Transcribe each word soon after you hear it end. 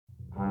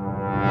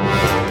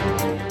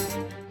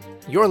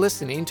You're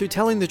listening to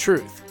Telling the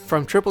Truth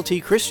from Triple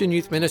T Christian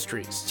Youth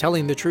Ministries,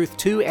 telling the truth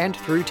to and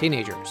through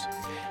teenagers.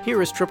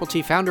 Here is Triple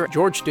T founder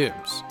George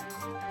Dooms.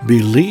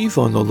 Believe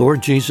on the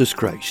Lord Jesus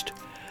Christ.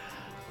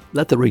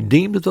 Let the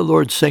redeemed of the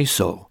Lord say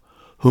so,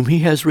 whom he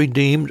has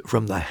redeemed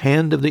from the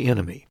hand of the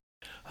enemy.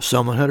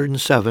 Psalm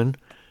 107,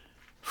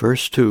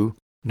 verse 2,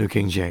 New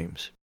King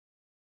James.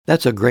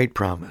 That's a great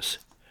promise.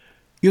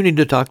 You need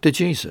to talk to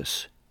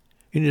Jesus.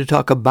 You need to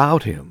talk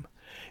about him.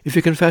 If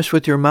you confess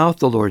with your mouth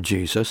the Lord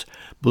Jesus,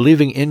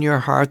 believing in your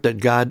heart that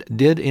God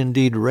did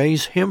indeed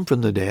raise him from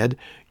the dead,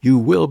 you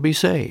will be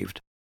saved.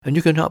 And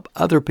you can help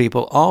other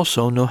people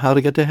also know how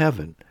to get to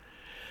heaven.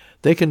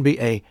 They can be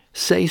a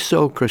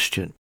say-so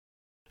Christian.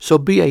 So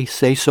be a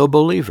say-so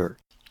believer.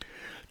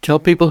 Tell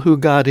people who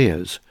God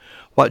is,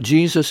 what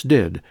Jesus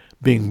did,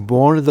 being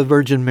born of the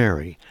Virgin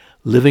Mary,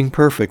 living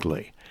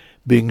perfectly,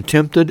 being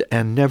tempted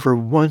and never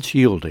once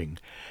yielding,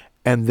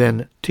 and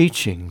then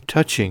teaching,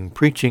 touching,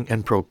 preaching,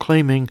 and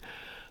proclaiming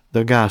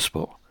the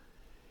gospel.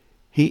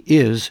 He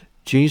is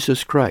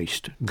Jesus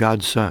Christ,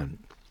 God's Son,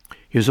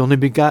 his only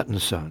begotten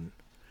Son.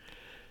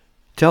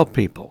 Tell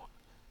people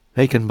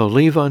they can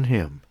believe on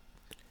him,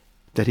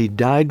 that he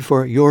died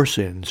for your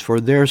sins, for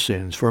their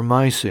sins, for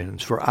my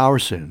sins, for our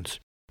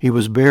sins. He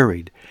was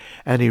buried,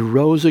 and he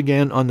rose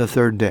again on the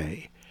third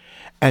day,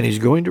 and he's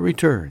going to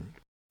return.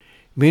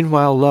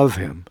 Meanwhile, love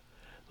him,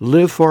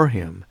 live for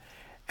him,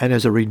 and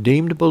as a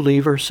redeemed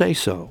believer, say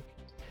so.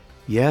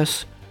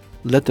 Yes,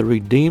 let the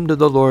redeemed of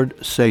the Lord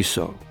say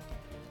so.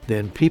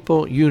 Then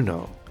people you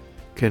know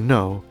can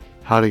know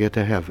how to get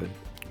to heaven.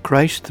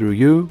 Christ through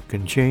you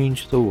can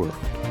change the world.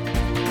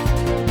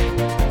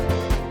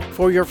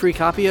 For your free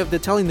copy of the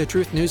Telling the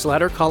Truth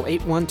newsletter, call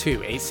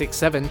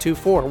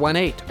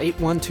 812-867-2418,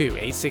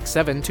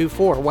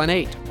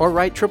 812-867-2418, or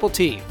write Triple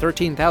T,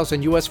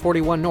 13,000 U.S.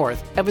 41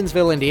 North,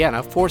 Evansville,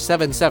 Indiana,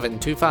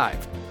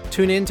 47725.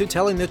 Tune in to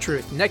Telling the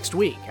Truth next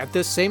week at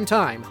this same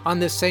time on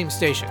this same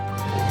station.